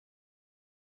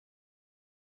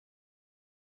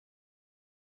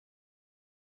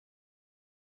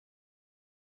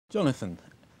Jonathan,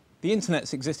 the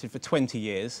internet's existed for 20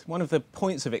 years. One of the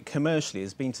points of it commercially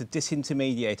has been to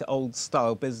disintermediate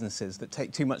old-style businesses that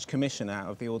take too much commission out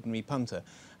of the ordinary punter.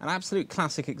 An absolute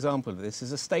classic example of this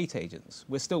is estate agents.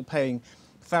 We're still paying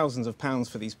thousands of pounds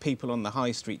for these people on the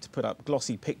high street to put up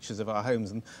glossy pictures of our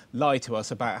homes and lie to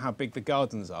us about how big the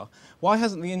gardens are. Why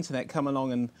hasn't the internet come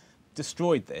along and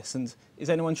destroyed this, and is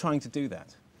anyone trying to do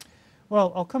that?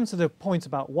 Well, I'll come to the point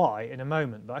about why in a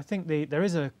moment, but I think there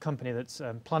is a company that's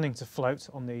planning to float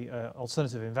on the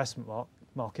alternative investment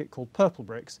market called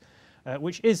Purplebricks,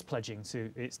 which is pledging to,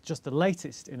 it's just the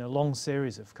latest in a long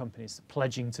series of companies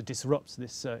pledging to disrupt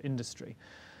this industry.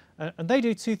 And they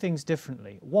do two things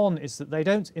differently. One is that they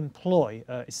don't employ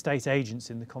estate agents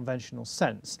in the conventional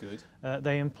sense. Good.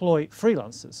 They employ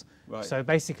freelancers. Right. So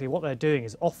basically what they're doing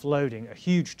is offloading a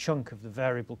huge chunk of the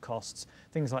variable costs,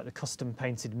 things like the custom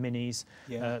painted minis,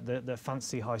 the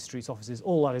fancy high street offices,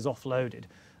 all that is offloaded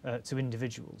to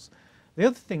individuals. The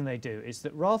other thing they do is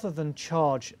that rather than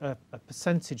charge a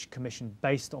percentage commission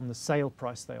based on the sale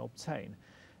price they obtain,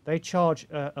 they charge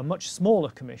a much smaller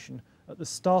commission at the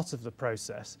start of the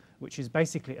process, which is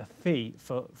basically a fee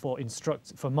for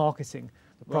marketing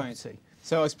the property. Right.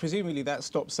 So presumably that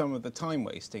stops some of the time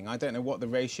wasting. I don't know what the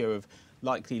ratio of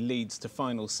likely leads to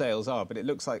final sales are, but it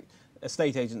looks like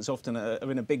estate agents often are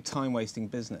in a big time wasting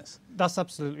business. That's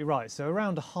absolutely right. So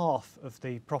around half of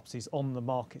the properties on the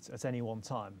market at any one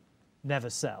time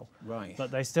never sell. Right. But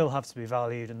they still have to be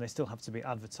valued and they still have to be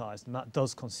advertised, and that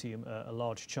does consume a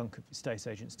large chunk of estate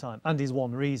agents' time, and is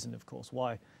one reason, of course,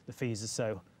 why the fees are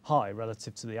so high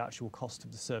relative to the actual cost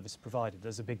of the service provided.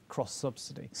 There's a big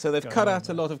cross-subsidy. So they've cut out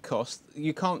a lot of costs.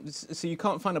 You can't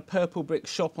find a Purplebricks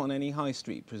shop on any high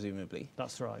street, presumably.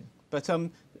 That's right. But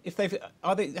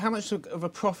how much of a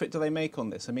profit do they make on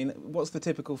this? I mean, what's the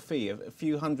typical fee? A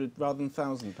few hundred rather than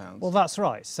 £1,000? Well, that's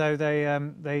right. So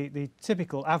the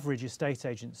typical average estate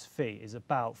agent's fee is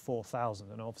about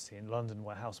 £4,000, and obviously in London,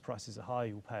 where house prices are high,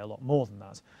 you'll pay a lot more than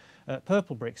that.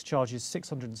 Purplebricks charges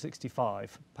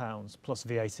 £665 plus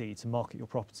VAT to market your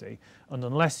property, and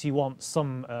unless you want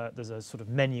there's a sort of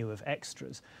menu of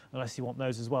extras, unless you want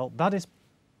those as well, that is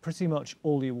pretty much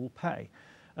all you will pay.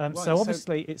 Right, so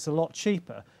obviously it's a lot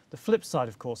cheaper. The flip side,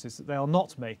 of course, is that they are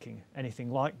not making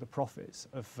anything like the profits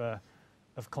of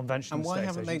conventional estate agents. And why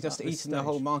haven't they just eaten the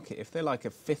whole market? If they're like a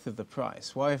fifth of the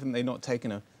price, why haven't they not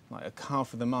taken like a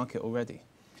half of the market already?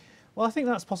 Well, I think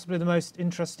that's possibly the most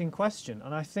interesting question,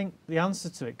 and I think the answer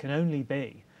to it can only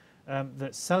be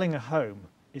that selling a home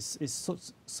is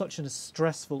such a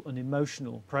stressful and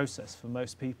emotional process for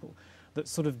most people that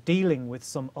sort of dealing with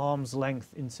some arm's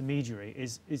length intermediary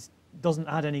doesn't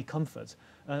add any comfort,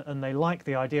 and they like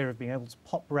the idea of being able to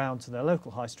pop round to their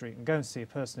local high street and go and see a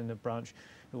person in a branch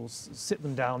who will sit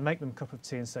them down, make them a cup of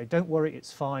tea and say, "Don't worry,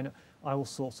 it's fine, I will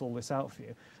sort all this out for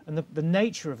you." And the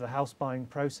nature of the house buying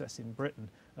process in Britain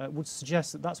would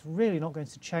suggest that that's really not going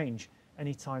to change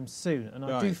anytime soon, and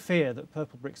I do fear that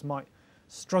Purplebricks might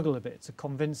struggle a bit to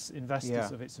convince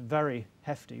investors of its very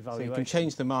hefty valuation. So you can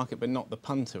change the market but not the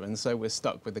punter, and so we're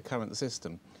stuck with the current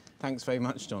system. Thanks very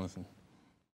much, Jonathan.